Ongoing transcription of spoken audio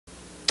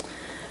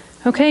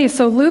Okay,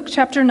 so Luke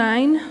chapter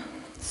 9,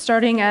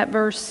 starting at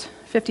verse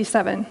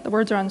 57. The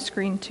words are on the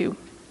screen too.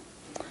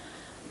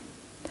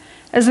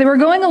 As they were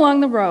going along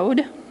the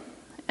road,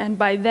 and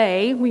by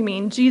they, we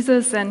mean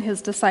Jesus and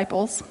his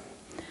disciples.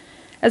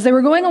 As they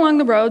were going along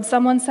the road,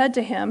 someone said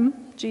to him,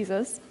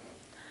 Jesus,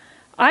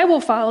 I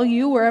will follow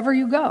you wherever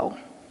you go.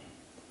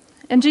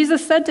 And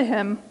Jesus said to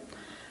him,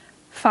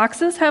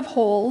 foxes have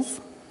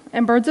holes,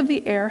 and birds of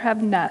the air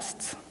have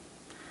nests,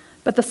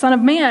 but the Son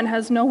of Man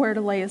has nowhere to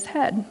lay his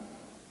head.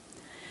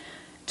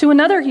 To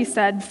another he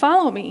said,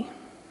 follow me.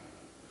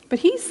 But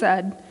he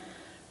said,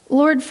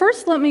 Lord,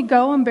 first let me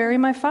go and bury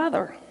my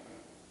father.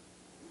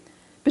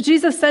 But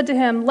Jesus said to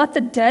him, let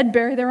the dead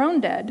bury their own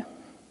dead.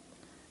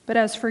 But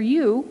as for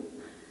you,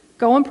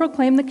 go and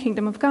proclaim the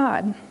kingdom of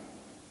God.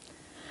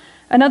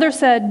 Another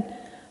said,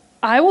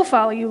 I will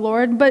follow you,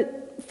 Lord,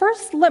 but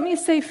first let me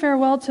say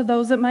farewell to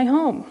those at my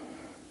home.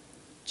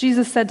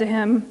 Jesus said to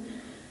him,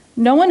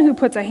 no one who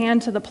puts a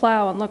hand to the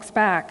plow and looks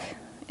back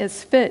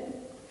is fit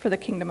for the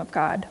kingdom of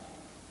God.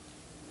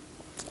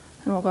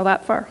 And we'll go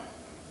that far.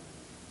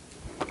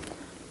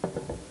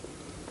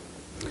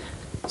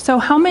 So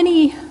how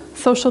many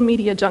social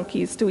media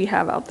junkies do we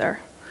have out there?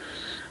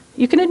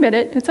 You can admit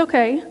it, it's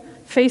okay.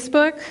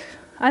 Facebook,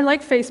 I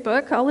like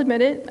Facebook, I'll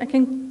admit it. I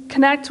can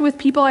connect with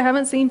people I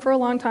haven't seen for a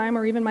long time,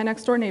 or even my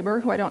next door neighbor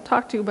who I don't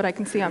talk to, but I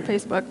can see on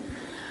Facebook.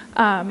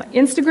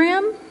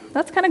 Instagram,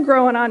 that's kind of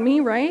growing on me,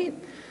 right?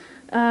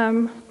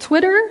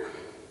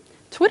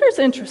 Twitter's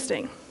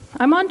interesting.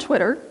 I'm on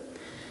Twitter.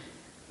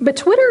 But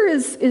Twitter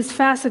is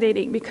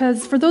fascinating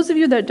because for those of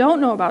you that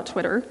don't know about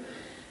Twitter,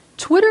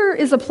 Twitter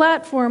is a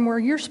platform where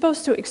you're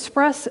supposed to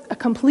express a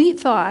complete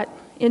thought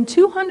in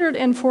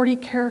 240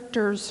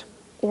 characters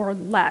or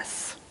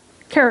less.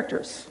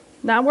 Characters,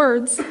 not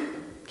words,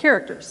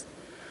 characters.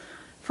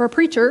 For a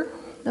preacher,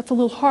 that's a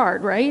little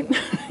hard, right?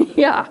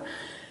 Yeah.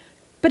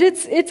 But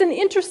it's an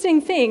interesting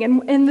thing.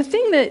 And the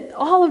thing that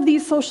all of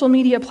these social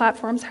media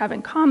platforms have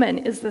in common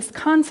is this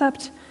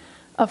concept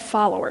of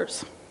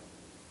followers,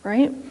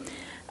 right?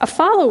 A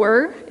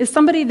follower is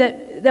somebody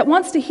that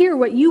wants to hear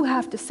what you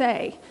have to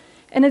say.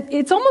 And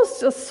it's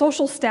almost a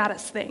social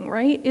status thing,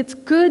 right? It's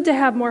good to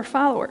have more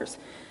followers.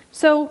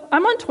 So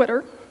I'm on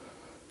Twitter.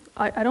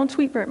 I don't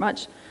tweet very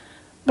much.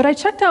 But I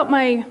checked out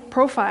my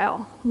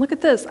profile. Look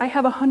at this. I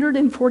have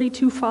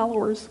 142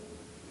 followers.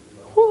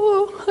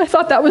 Whoa, I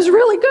thought that was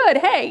really good.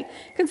 Hey,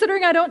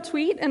 considering I don't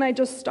tweet and I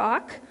just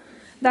stalk,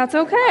 that's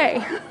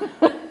okay.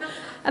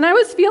 And I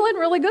was feeling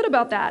really good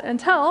about that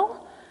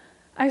until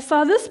I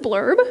saw this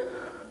blurb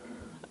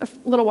a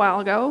little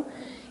while ago.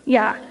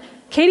 Yeah,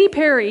 Katy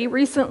Perry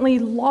recently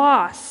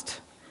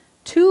lost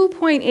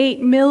 2.8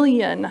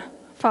 million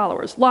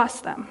followers,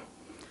 lost them.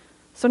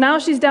 So now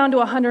she's down to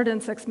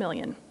 106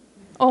 million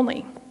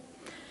only.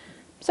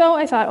 So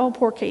I thought, oh,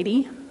 poor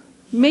Katy.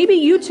 Maybe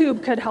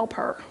YouTube could help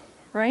her,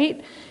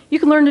 right? You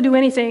can learn to do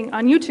anything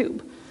on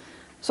YouTube.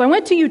 So I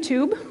went to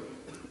YouTube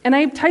and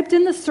I typed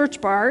in the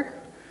search bar,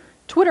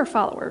 Twitter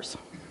followers.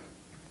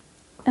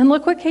 And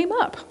look what came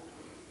up.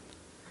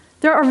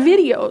 There are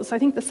videos, I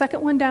think the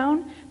second one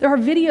down, there are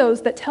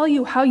videos that tell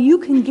you how you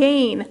can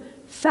gain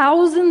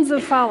thousands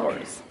of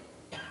followers.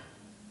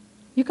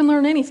 You can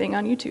learn anything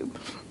on YouTube.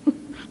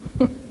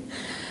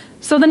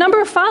 So the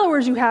number of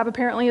followers you have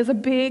apparently is a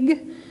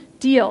big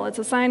deal. It's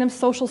a sign of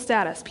social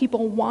status.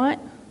 People want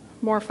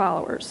more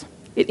followers.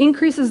 It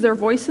increases their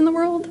voice in the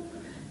world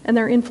and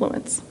their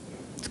influence.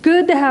 It's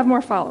good to have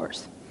more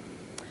followers.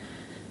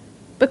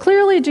 But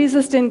clearly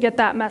Jesus didn't get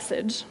that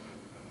message.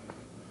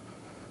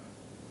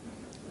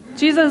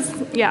 Jesus,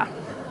 yeah.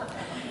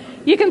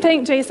 You can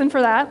thank Jason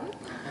for that.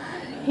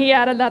 He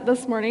added that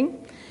this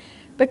morning.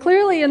 But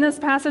clearly in this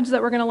passage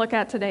that we're going to look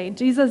at today,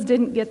 Jesus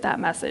didn't get that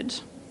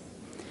message.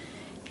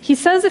 He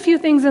says a few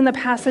things in the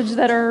passage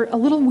that are a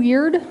little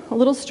weird, a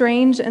little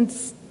strange, and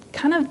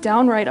kind of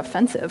downright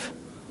offensive,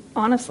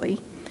 honestly.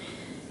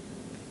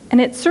 And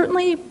it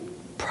certainly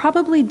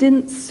probably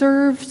didn't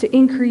serve to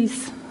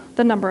increase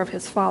the number of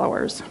his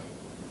followers.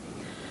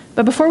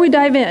 But before we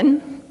dive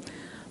in,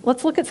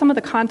 let's look at some of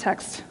the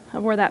context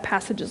of where that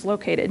passage is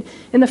located.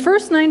 In the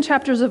first 9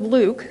 chapters of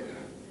Luke,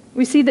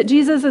 we see that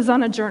Jesus is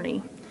on a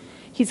journey.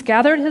 He's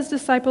gathered his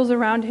disciples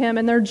around him,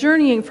 and they're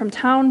journeying from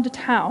town to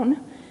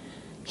town,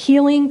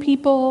 healing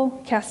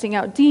people, casting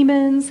out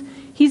demons.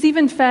 He's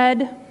even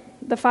fed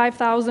the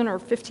 5,000 or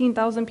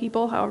 15,000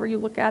 people, however you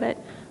look at it,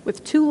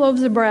 with 2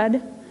 loaves of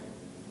bread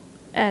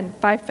and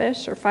 5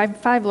 fish, or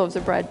five loaves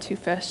of bread, 2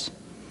 fish.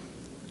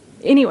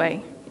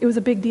 Anyway, it was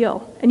a big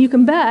deal. And you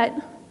can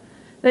bet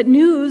that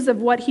news of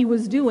what he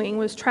was doing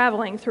was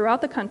traveling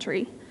throughout the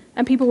country,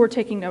 and people were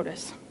taking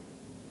notice.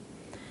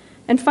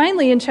 And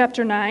finally, in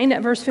chapter 9,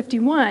 at verse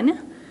 51,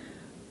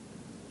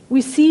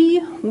 we see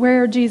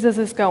where Jesus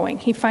is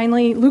going.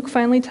 Luke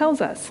finally tells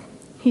us.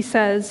 He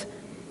says,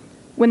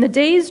 when the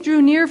days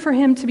drew near for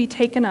him to be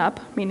taken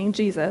up, meaning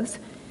Jesus,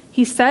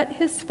 he set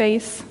his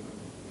face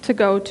to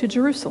go to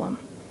Jerusalem.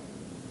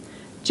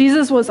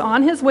 Jesus was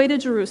on his way to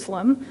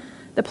Jerusalem,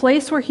 the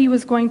place where he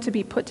was going to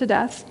be put to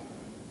death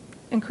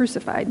and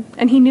crucified,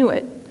 and he knew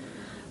it.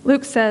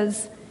 Luke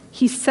says,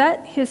 He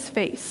set his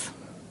face.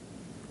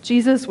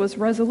 Jesus was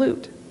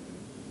resolute.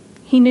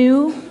 He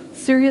knew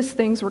serious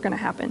things were going to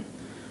happen.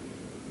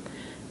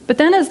 But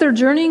then as they're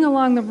journeying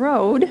along the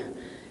road,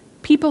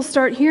 people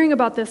start hearing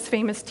about this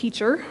famous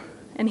teacher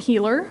and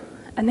healer,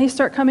 and they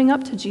start coming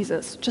up to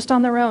Jesus just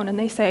on their own, and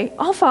they say,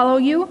 "I'll follow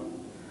you."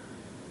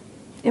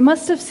 It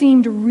must have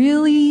seemed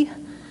really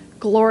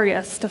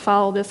glorious to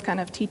follow this kind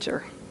of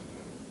teacher.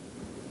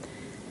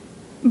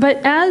 But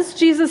as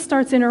Jesus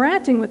starts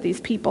interacting with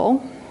these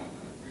people,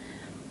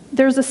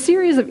 there's a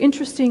series of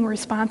interesting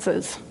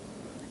responses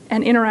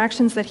and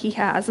interactions that he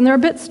has, and they're a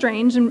bit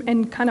strange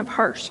and kind of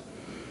harsh.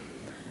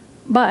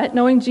 But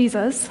knowing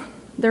Jesus,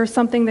 there's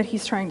something that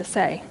he's trying to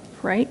say,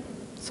 right?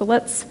 So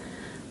let's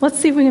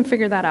see if we can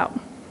figure that out.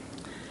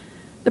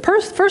 The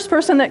first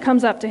person that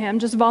comes up to him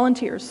just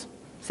volunteers,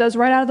 says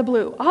right out of the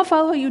blue, "I'll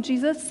follow you,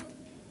 Jesus."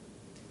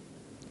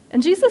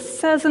 And Jesus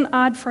says an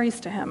odd phrase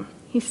to him.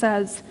 He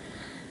says,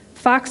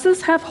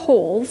 "Foxes have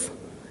holes,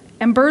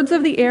 and birds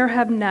of the air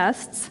have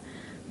nests,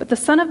 but the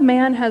Son of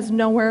Man has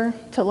nowhere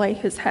to lay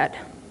his head."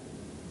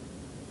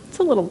 It's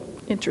a little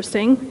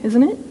interesting,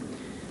 isn't it?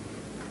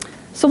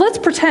 So let's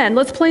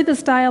play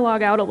this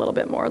dialogue out a little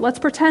bit more. Let's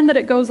pretend that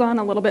it goes on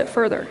a little bit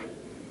further.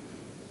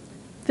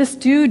 This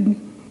dude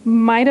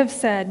might have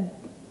said,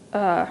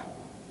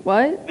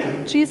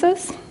 "What,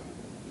 Jesus?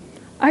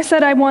 I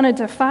said I wanted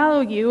to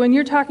follow you, and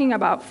you're talking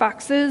about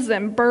foxes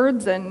and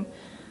birds and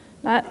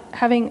not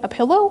having a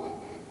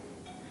pillow?"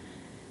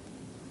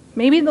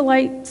 Maybe the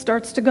light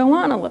starts to go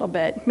on a little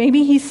bit.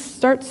 Maybe he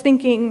starts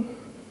thinking,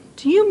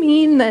 "Do you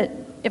mean that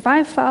if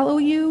I follow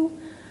you,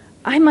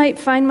 I might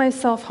find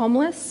myself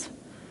homeless?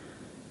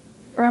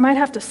 Or I might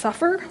have to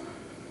suffer?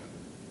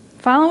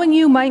 Following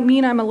you might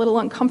mean I'm a little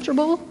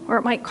uncomfortable, or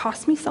it might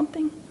cost me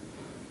something?"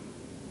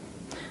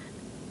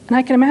 And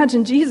I can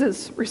imagine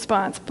Jesus'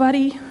 response,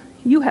 "Buddy,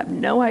 you have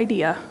no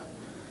idea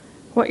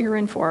what you're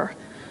in for.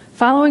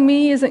 Following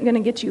me isn't going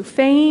to get you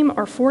fame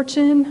or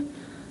fortune.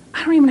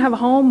 I don't even have a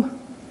home.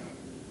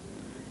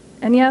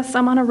 And yes,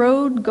 I'm on a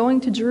road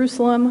going to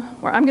Jerusalem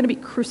where I'm going to be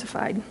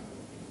crucified."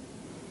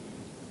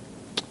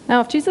 Now,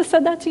 if Jesus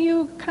said that to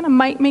you, it kind of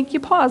might make you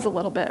pause a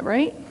little bit,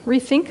 right?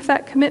 Rethink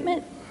that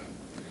commitment.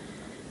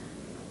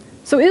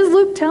 So is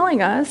Luke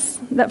telling us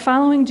that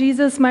following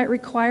Jesus might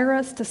require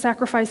us to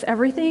sacrifice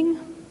everything?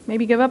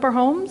 Maybe give up our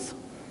homes?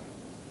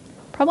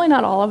 Probably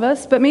not all of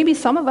us, but maybe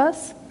some of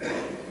us.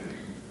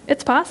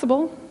 It's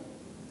possible.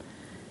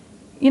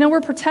 You know, we're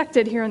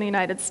protected here in the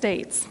United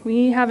States.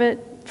 We have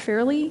it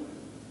fairly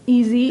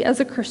easy as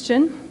a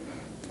Christian.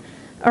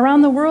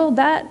 Around the world,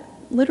 that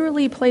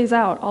literally plays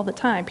out all the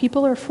time.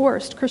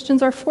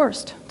 Christians are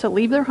forced to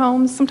leave their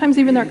homes, sometimes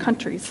even their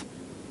countries,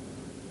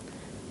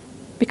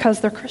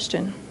 because they're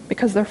Christian,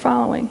 because they're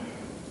following.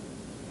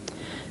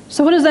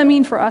 So what does that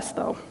mean for us,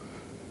 though?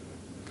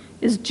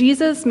 Is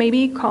Jesus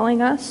maybe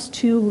calling us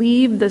to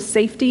leave the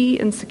safety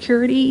and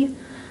security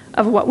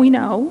of what we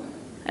know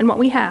and what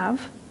we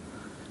have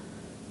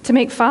to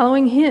make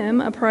following him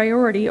a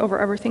priority over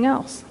everything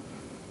else?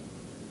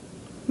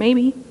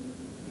 Maybe.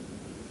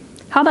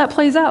 How that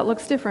plays out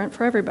looks different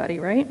for everybody,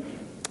 right?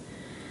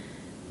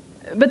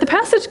 But the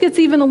passage gets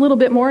even a little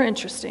bit more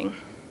interesting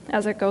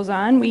as it goes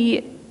on.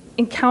 We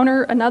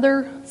encounter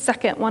another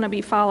second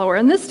wannabe follower,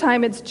 and this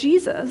time it's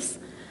Jesus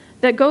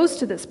that goes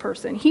to this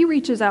person. He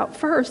reaches out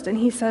first and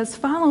he says,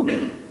 "Follow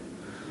me."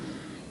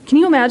 Can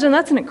you imagine?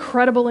 That's an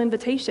incredible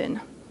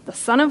invitation. The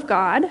Son of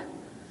God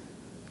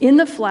in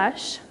the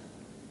flesh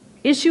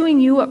issuing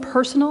you a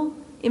personal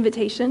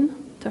invitation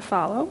to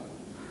follow.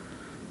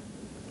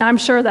 Now, I'm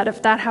sure that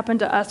if that happened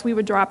to us, we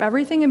would drop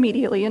everything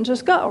immediately and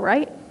just go,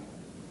 right?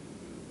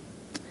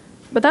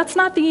 But that's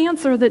not the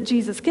answer that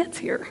Jesus gets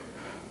here.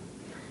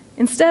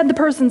 Instead, the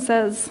person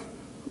says,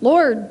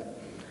 "Lord,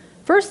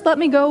 first let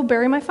me go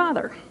bury my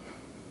father."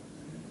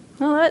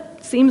 Well,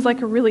 that seems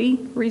like a really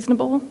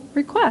reasonable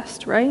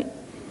request, right?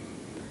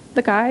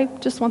 The guy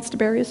just wants to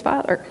bury his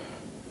father.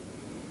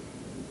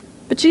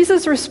 But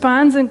Jesus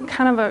responds in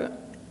kind of an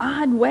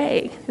odd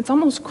way. It's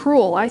almost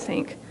cruel, I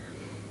think.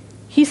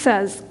 He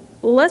says,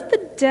 "Let the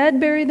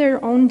dead bury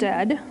their own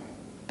dead,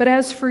 but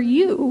as for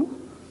you,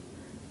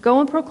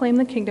 go and proclaim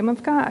the kingdom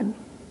of God."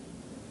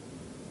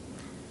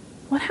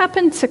 What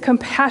happened to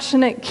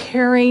compassionate,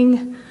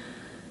 caring,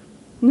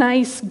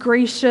 nice,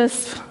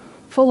 gracious,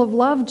 full of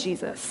love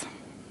Jesus?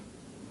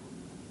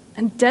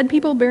 And dead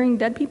people burying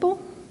dead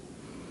people?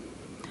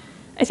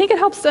 I think it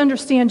helps to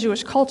understand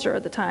Jewish culture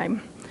at the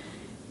time.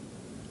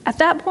 At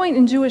that point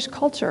in Jewish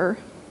culture,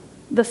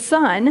 the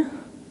son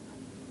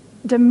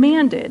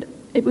demanded,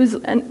 it was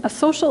a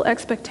social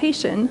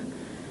expectation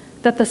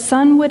that the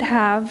son would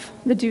have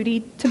the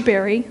duty to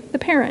bury the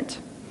parent.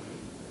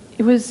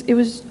 It was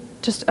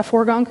just a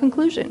foregone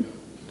conclusion.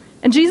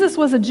 And Jesus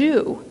was a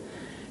Jew,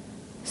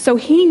 so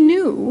he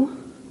knew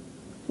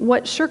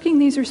what shirking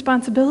these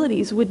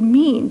responsibilities would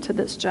mean to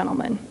this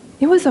gentleman.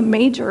 It was a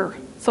major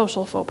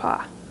social faux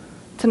pas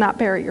to not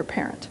bury your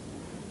parent.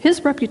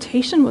 His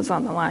reputation was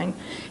on the line.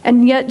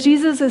 And yet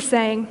Jesus is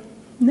saying,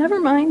 never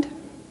mind.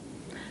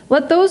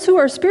 Let those who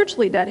are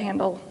spiritually dead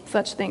handle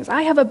such things.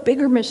 I have a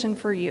bigger mission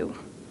for you.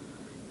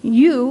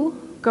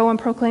 You go and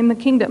proclaim the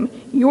kingdom.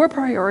 Your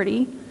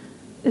priority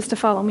is to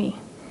follow me.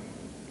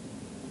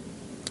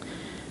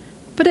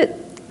 But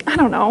I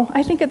don't know,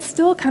 I think it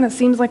still kind of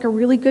seems like a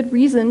really good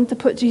reason to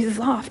put Jesus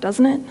off,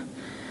 doesn't it?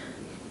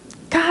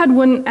 God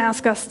wouldn't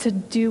ask us to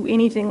do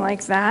anything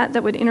like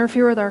that would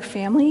interfere with our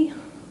family,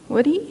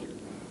 would he?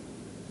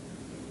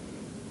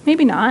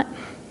 Maybe not.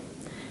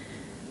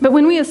 But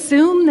when we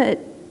assume that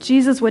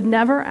Jesus would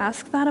never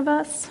ask that of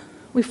us,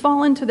 we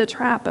fall into the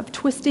trap of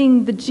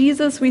twisting the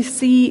Jesus we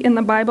see in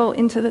the Bible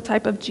into the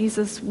type of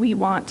Jesus we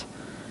want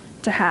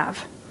to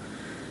have.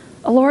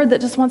 A Lord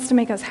that just wants to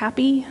make us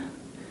happy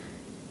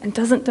and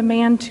doesn't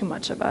demand too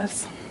much of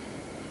us.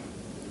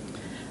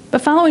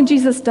 But following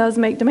Jesus does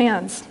make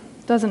demands,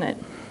 doesn't it?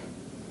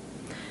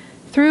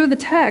 Through the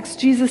text,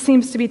 Jesus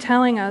seems to be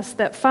telling us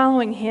that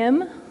following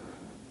him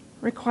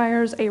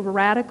requires a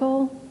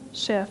radical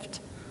shift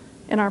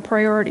in our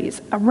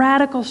priorities, a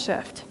radical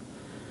shift.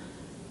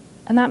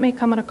 And that may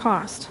come at a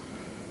cost.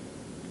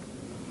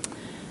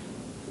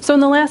 So in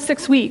the last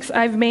 6 weeks,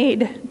 I've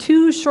made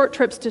 2 short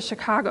trips to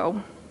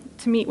Chicago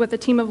to meet with a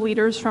team of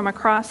leaders from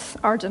across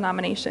our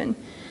denomination.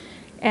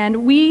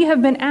 And we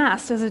have been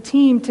asked as a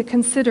team to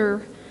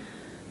consider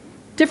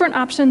different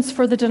options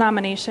for the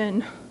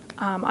denomination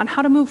on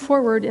how to move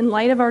forward in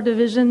light of our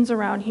divisions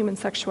around human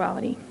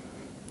sexuality.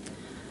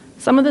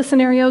 Some of the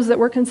scenarios that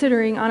we're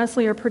considering,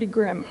 honestly, are pretty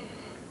grim.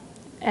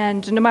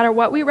 And no matter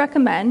what we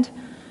recommend,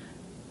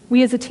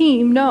 we as a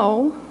team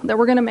know that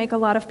we're going to make a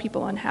lot of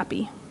people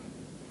unhappy.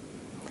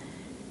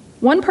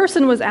 One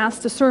person was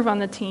asked to serve on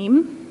the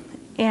team,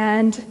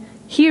 and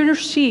he or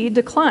she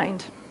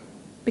declined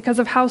because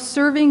of how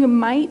serving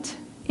might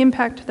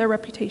impact their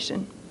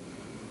reputation.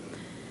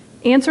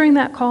 Answering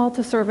that call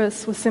to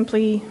service was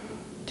simply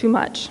too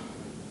much.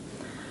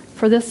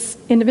 For this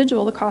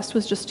individual, the cost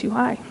was just too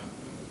high.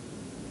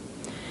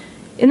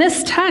 In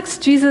this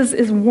text, Jesus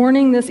is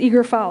warning this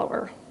eager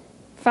follower.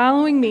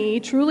 Following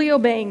me, truly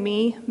obeying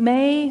me,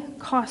 may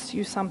cost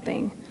you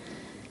something.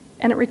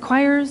 And it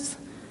requires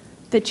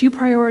that you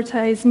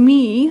prioritize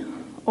me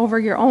over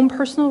your own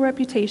personal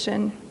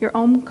reputation, your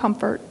own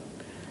comfort,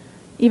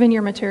 even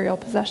your material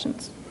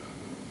possessions.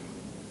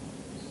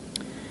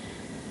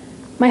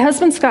 My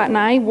husband Scott and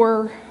I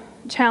were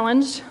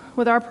challenged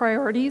with our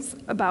priorities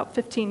about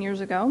 15 years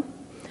ago.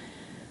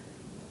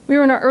 We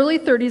were in our early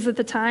 30s at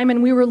the time,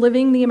 and we were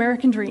living the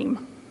American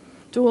dream.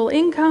 Dual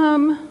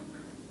income,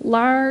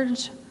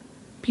 large,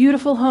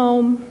 beautiful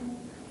home.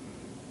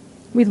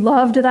 We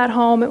loved that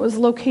home. It was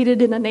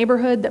located in a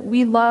neighborhood that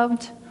we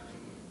loved.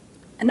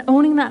 And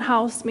owning that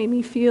house made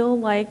me feel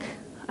like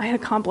I had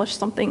accomplished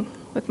something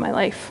with my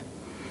life.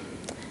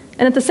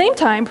 And at the same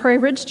time, Prairie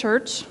Ridge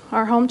Church,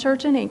 our home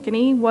church in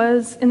Ankeny,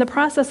 was in the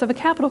process of a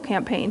capital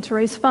campaign to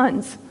raise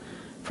funds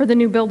for the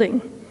new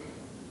building.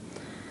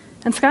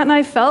 And Scott and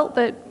I felt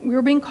that we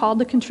were being called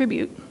to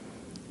contribute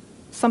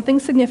something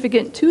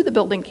significant to the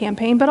building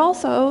campaign, but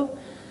also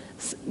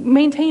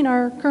maintain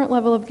our current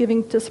level of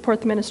giving to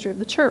support the ministry of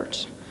the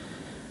church.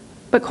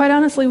 But quite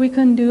honestly, we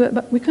couldn't do it,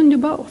 but we couldn't do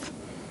both.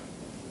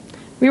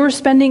 We were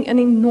spending an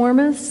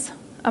enormous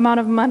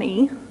amount of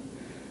money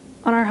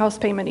on our house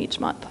payment each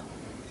month.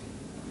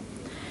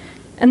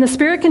 And the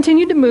Spirit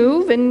continued to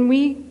move, and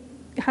we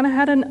kind of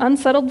had an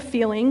unsettled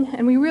feeling,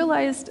 and we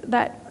realized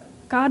that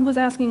God was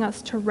asking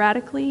us to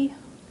radically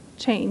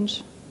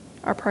change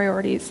our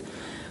priorities.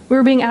 We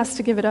were being asked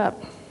to give it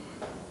up.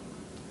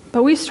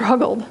 But we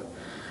struggled.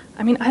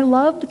 I mean, I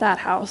loved that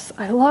house.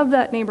 I loved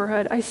that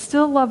neighborhood. I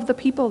still love the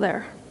people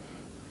there.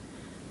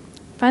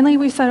 Finally,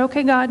 we said,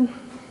 okay, God,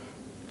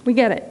 we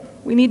get it.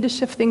 We need to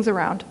shift things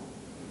around.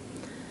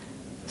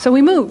 So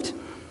we moved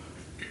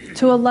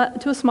to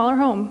a smaller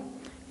home.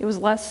 It was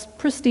less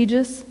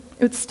prestigious.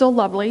 It was still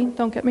lovely,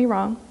 don't get me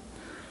wrong.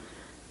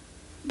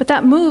 But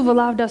that move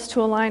allowed us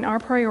to align our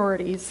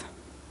priorities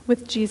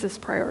with Jesus'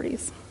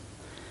 priorities.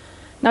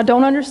 Now,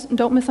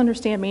 don't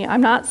misunderstand me. I'm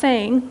not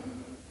saying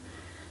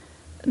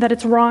that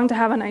it's wrong to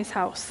have a nice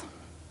house.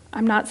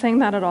 I'm not saying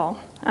that at all.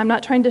 I'm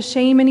not trying to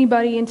shame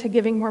anybody into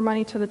giving more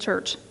money to the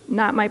church.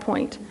 Not my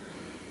point.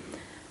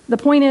 The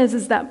point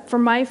is that for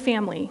my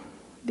family,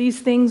 these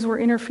things were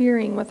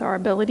interfering with our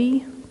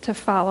ability to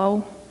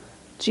follow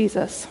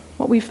Jesus,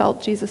 what we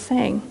felt Jesus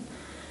saying.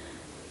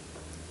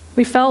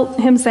 We felt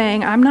him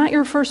saying, I'm not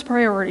your first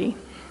priority.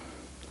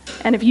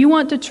 And if you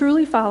want to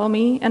truly follow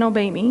me and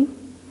obey me,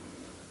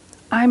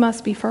 I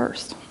must be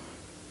first.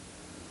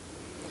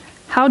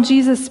 How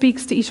Jesus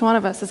speaks to each one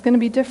of us is going to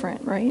be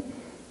different, right?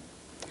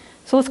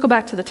 So let's go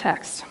back to the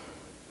text.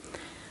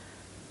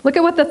 Look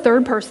at what the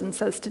third person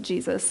says to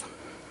Jesus.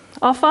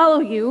 I'll follow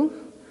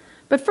you,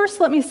 but first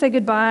let me say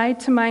goodbye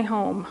to my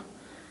home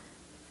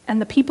and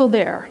the people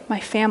there, my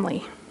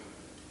family.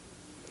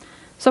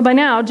 So by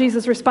now,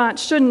 Jesus'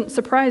 response shouldn't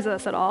surprise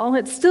us at all.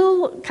 It's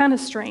still kind of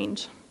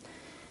strange.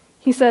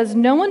 He says,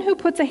 no one who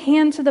puts a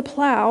hand to the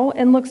plow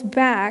and looks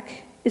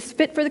back is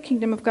fit for the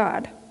kingdom of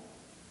God.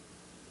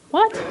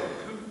 What?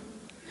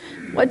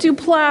 What do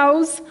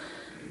plows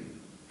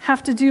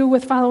have to do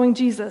with following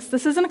Jesus?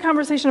 This isn't a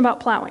conversation about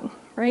plowing,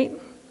 right?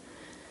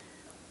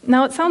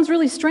 Now, it sounds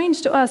really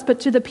strange to us, but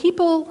to the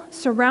people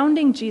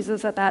surrounding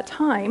Jesus at that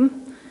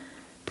time,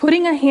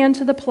 putting a hand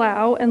to the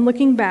plow and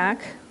looking back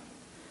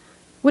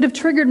would have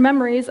triggered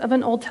memories of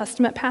an Old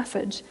Testament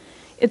passage.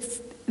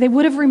 They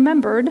would have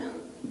remembered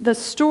the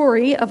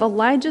story of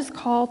Elijah's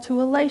call to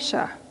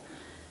Elisha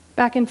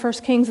back in 1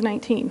 Kings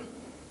 19.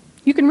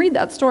 You can read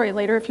that story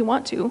later if you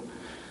want to.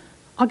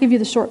 I'll give you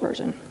the short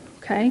version,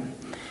 okay?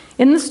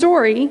 In the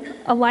story,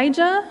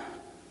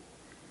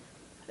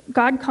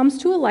 God comes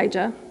to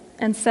Elijah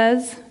and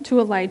says to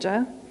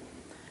Elijah,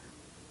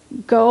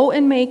 "Go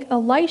and make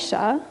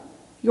Elisha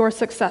your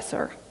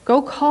successor.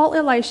 Go call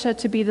Elisha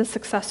to be the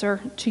successor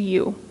to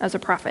you as a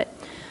prophet."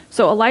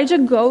 So Elijah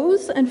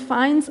goes and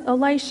finds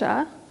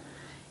Elisha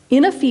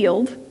in a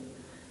field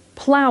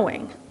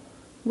plowing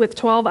with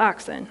 12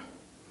 oxen.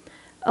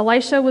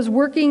 Elisha was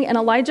working, and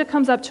Elijah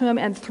comes up to him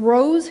and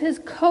throws his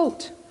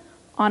coat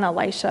on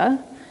Elisha,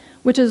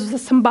 which is a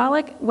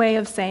symbolic way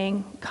of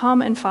saying,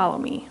 "Come and follow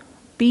me.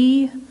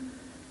 Be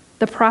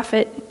the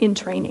prophet in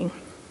training."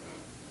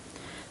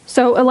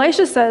 So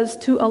Elisha says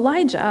to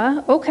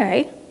Elijah,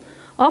 "Okay,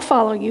 I'll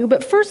follow you,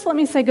 but first let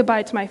me say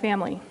goodbye to my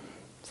family."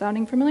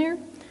 Sounding familiar?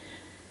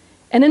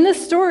 And in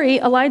this story,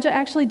 Elijah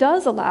actually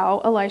does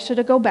allow Elisha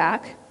to go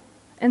back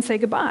and say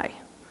goodbye.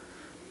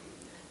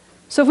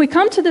 So if we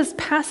come to this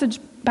passage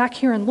back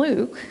here in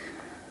Luke,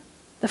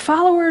 the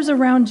followers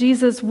around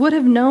Jesus would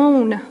have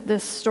known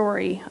this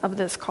story of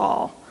this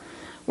call,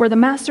 where the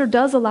master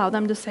does allow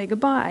them to say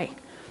goodbye.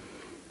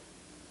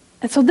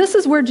 And so this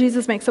is where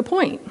Jesus makes a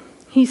point.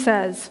 He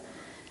says,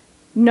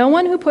 "No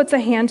one who puts a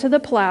hand to the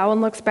plow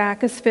and looks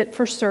back is fit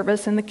for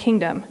service in the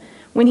kingdom."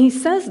 When he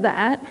says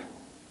that,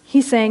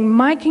 he's saying,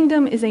 my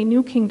kingdom is a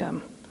new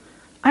kingdom.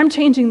 I'm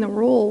changing the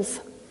rules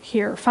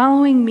here.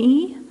 Following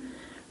me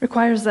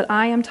requires that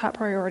I am top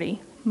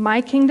priority.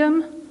 My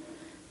kingdom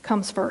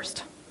comes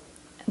first.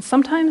 And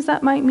sometimes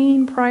that might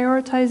mean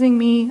prioritizing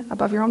me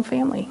above your own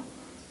family.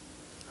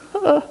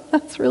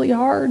 That's really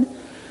hard.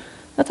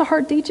 That's a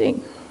hard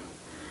teaching.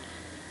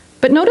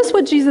 But notice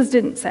what Jesus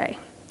didn't say.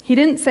 He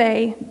didn't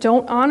say,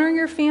 don't honor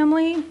your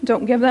family,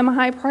 don't give them a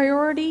high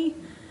priority,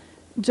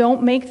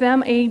 don't make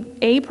them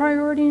a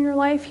priority in your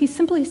life. He's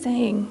simply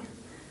saying,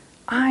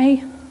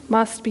 I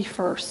must be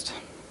first.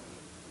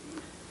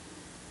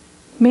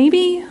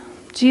 Maybe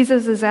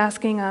Jesus is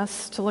asking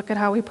us to look at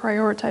how we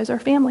prioritize our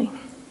family.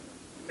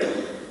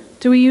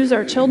 Do we use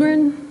our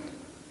children,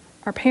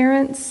 our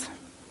parents,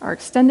 our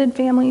extended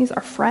families,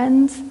 our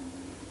friends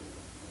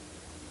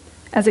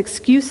as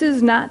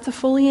excuses not to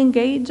fully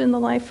engage in the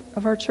life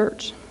of our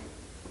church?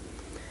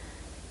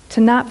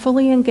 To not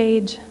fully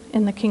engage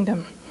in the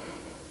kingdom?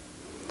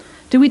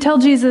 Do we tell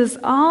Jesus,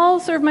 I'll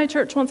serve my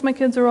church once my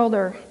kids are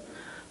older,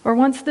 or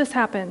once this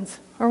happens,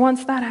 or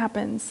once that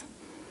happens?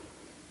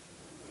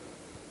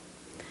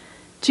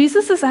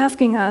 Jesus is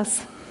asking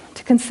us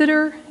to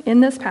consider in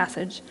this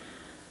passage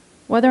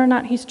whether or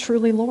not he's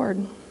truly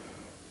Lord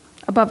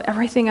above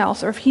everything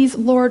else, or if he's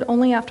Lord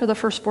only after the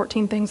first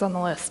 14 things on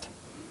the list.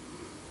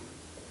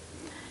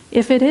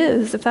 If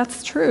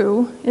that's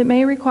true, it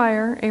may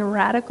require a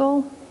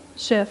radical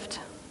shift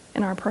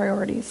in our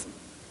priorities.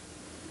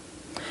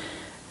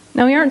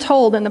 Now, we aren't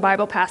told in the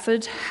Bible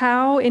passage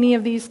how any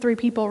of these three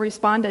people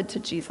responded to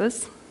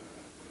Jesus.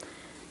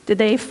 Did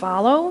they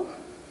follow?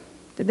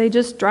 Did they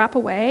just drop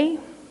away?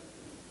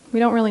 We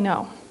don't really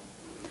know.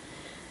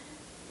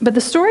 But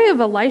the story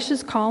of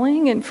Elisha's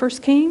calling in 1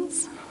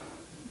 Kings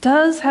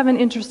does have an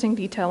interesting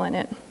detail in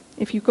it,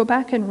 if you go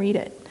back and read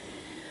it.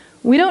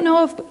 We don't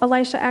know if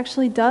Elisha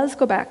actually does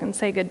go back and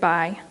say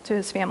goodbye to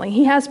his family.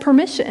 He has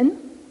permission.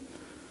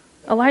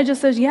 Elijah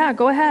says, yeah,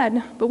 go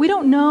ahead. But we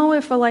don't know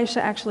if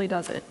Elisha actually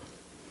does it.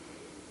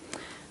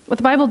 What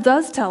the Bible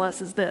does tell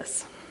us is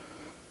this.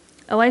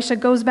 Elisha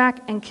goes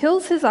back and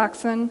kills his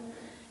oxen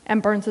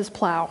and burns his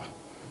plow.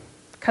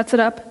 Cuts it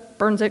up,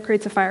 burns it,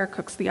 creates a fire,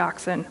 cooks the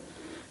oxen.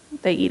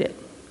 They eat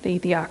it. They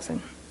eat the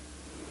oxen.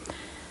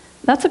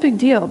 That's a big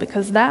deal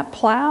because that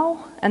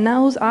plow and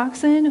those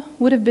oxen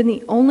would have been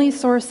the only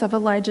source of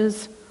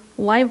Elijah's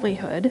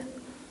livelihood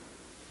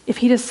if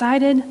he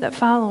decided that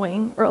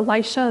following, or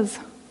Elisha's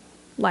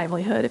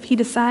livelihood, if he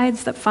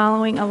decides that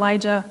following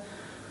Elijah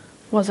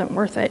wasn't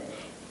worth it.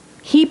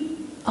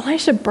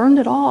 Elisha burned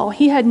it all.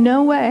 He had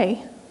no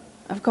way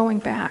of going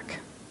back.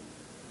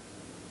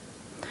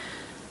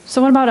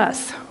 So what about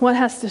us? What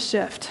has to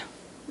shift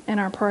in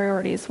our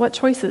priorities? What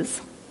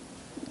choices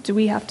do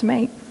we have to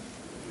make?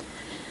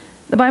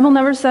 The Bible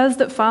never says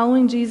that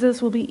following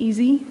Jesus will be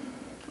easy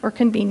or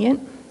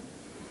convenient.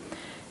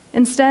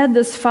 Instead,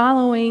 this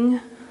following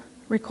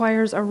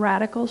requires a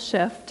radical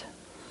shift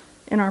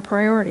in our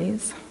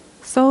priorities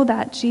so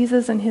that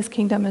Jesus and his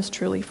kingdom is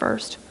truly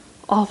first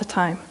all the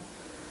time,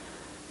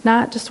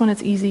 not just when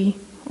it's easy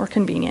or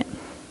convenient.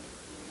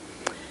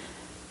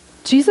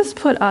 Jesus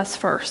put us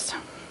first,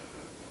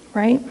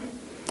 right?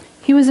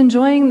 He was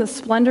enjoying the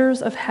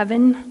splendors of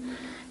heaven,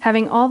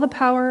 having all the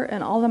power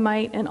and all the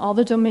might and all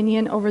the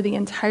dominion over the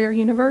entire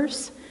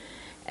universe.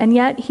 And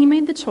yet he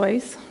made the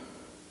choice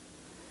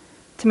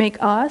to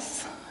make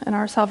us and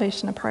our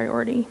salvation a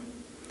priority.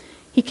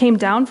 He came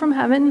down from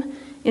heaven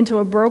into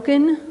a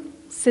broken,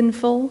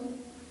 sinful,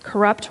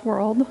 corrupt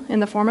world in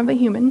the form of a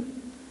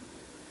human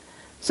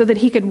so that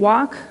he could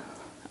walk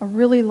a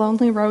really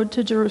lonely road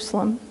to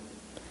Jerusalem,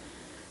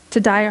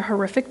 to die a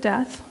horrific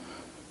death,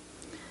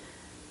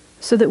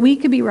 so that we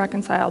could be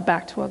reconciled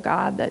back to a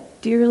God that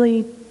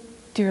dearly,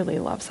 dearly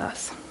loves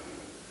us.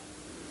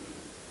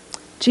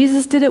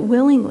 Jesus did it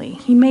willingly.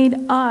 He made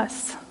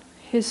us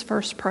his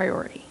first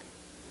priority.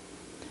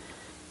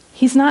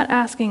 He's not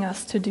asking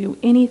us to do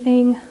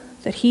anything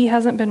that he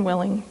hasn't been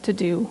willing to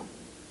do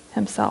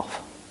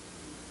himself.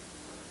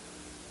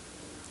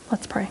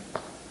 Let's pray.